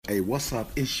Hey, what's up?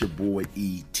 It's your boy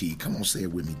E.T. Come on, say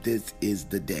it with me. This is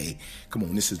the day. Come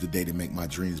on, this is the day to make my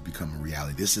dreams become a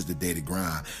reality. This is the day to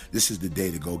grind. This is the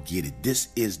day to go get it. This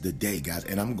is the day, guys,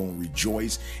 and I'm going to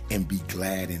rejoice and be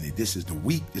glad in it. This is the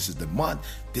week. This is the month.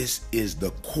 This is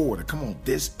the quarter. Come on,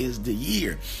 this is the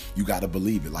year. You got to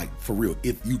believe it. Like, for real,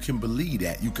 if you can believe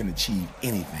that, you can achieve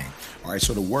anything. All right,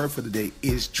 so the word for the day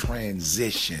is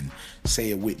transition. Say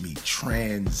it with me,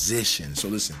 transition. So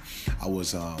listen, I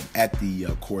was at the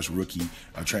Course Rookie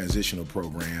transitional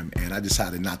program, and I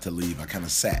decided not to leave. I kind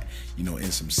of sat,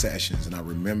 in some sessions, and I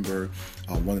remember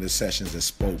one of the sessions that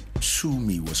spoke to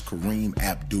me was Kareem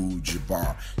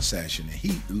Abdul-Jabbar session, and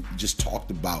he just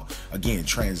talked about, again,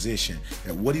 transition,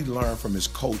 and what he learned from his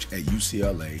coach at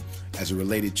UCLA as it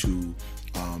related to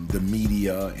the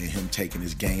media and him taking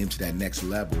his game to that next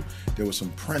level. There were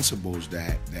some principles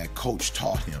that coach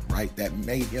taught him, right, that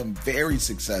made him very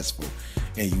successful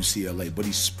in UCLA. But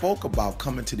he spoke about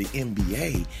coming to the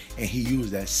NBA, and he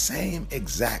used that same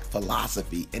exact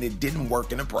philosophy, and it didn't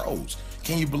work in the pros.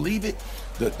 Can you believe it?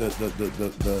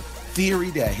 The theory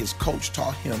that his coach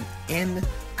taught him in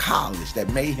college that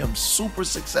made him super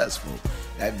successful,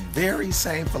 that very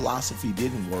same philosophy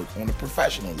didn't work on a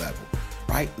professional level.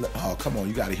 Right? Oh, come on,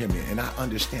 you got to hear me. And I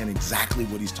understand exactly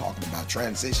what he's talking about,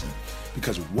 transition.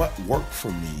 Because what worked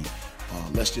for me,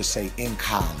 let's just say in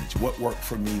college, what worked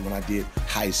for me when I did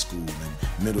high school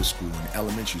and middle school and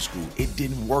elementary school, it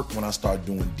didn't work when I started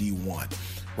doing D1.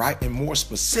 Right? And more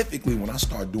specifically, when I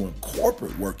started doing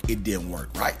corporate work, it didn't work,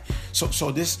 right?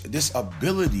 So this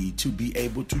ability to be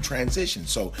able to transition.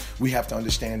 So we have to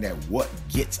understand that what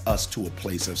gets us to a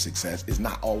place of success is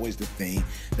not always the thing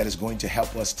that is going to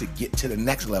help us to get to the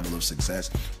next level of success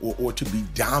or to be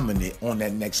dominant on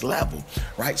that next level,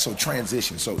 right? So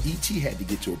transition. So ET had to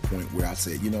get to a point where I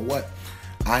said, you know what?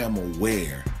 I am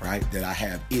aware, right, that I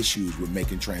have issues with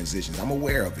making transitions. I'm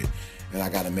aware of it. And I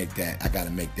got to make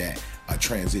that a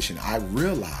transition. I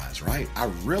realized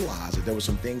that there were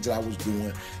some things that I was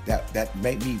doing that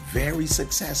made me very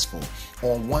successful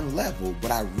on one level, but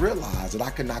I realized that I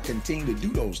could not continue to do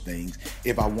those things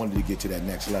if I wanted to get to that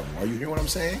next level. Are you hearing what I'm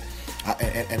saying?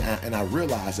 And I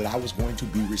realized that I was going to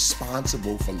be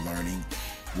responsible for learning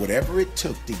whatever it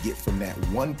took to get from that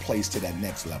one place to that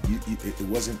next level. It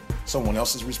wasn't someone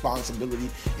else's responsibility.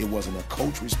 It wasn't a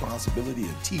coach responsibility,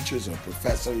 or teachers or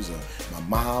professors or my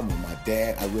mom or my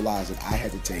dad. I realized that I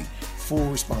had to take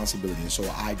full responsibility. And so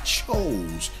I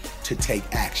chose to take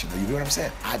action. You know what I'm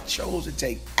saying? I chose to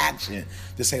take action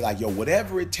to say, like, yo,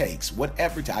 whatever it takes,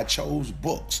 I chose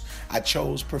books. I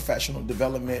chose professional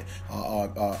development,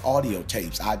 audio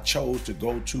tapes. I chose to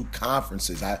go to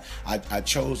conferences. I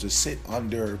chose to sit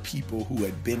under people who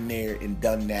had been there and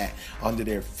done that under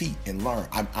their feet and learn.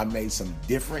 I made some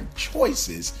different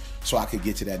choices so I could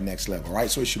get to that next level, right?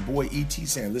 So it's your boy E.T.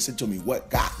 saying, listen to me, what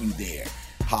got you there?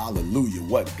 Hallelujah.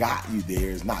 What got you there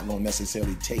is not going to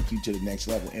necessarily take you to the next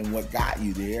level. And what got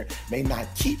you there may not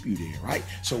keep you there, right?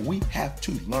 So we have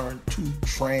to learn to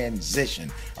transition.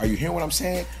 Are you hearing what I'm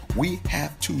saying? We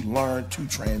have to learn to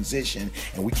transition,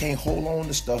 and we can't hold on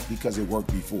to stuff because it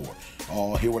worked before.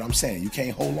 Oh, hear what I'm saying? You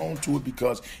can't hold on to it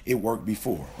because it worked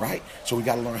before, right? So we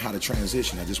got to learn how to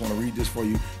transition. I just want to read this for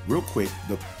you real quick.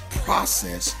 The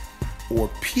process or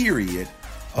period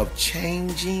of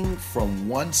changing from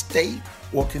one state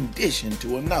or condition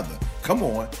to another. Come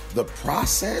on, the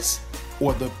process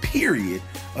or the period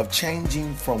of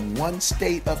changing from one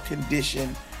state of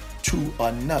condition to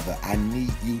another. I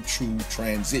need you to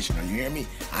transition. Are you hearing me?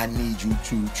 I need you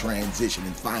to transition.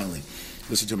 And finally,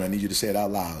 listen to me. I need you to say it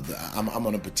out loud. I'm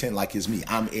going to pretend like it's me.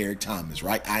 I'm Eric Thomas,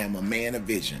 right? I am a man of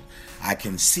vision. I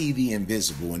can see the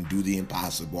invisible and do the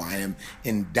impossible. I am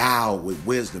endowed with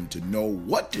wisdom to know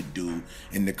what to do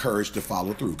and the courage to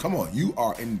follow through. Come on. You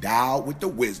are endowed with the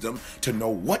wisdom to know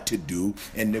what to do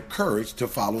and the courage to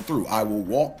follow through. I will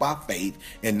walk by faith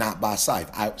and not by sight.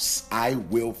 I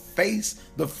will face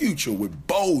the future with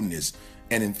boldness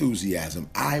and enthusiasm.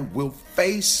 I will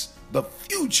face the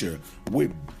future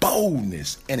with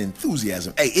boldness and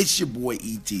enthusiasm. Hey, it's your boy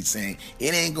E.T. saying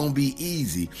it ain't gonna be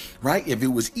easy, right? If it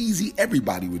was easy,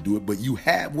 everybody would do it, but you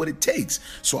have what it takes.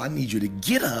 So I need you to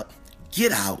get up,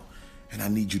 get out, and I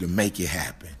need you to make it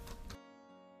happen.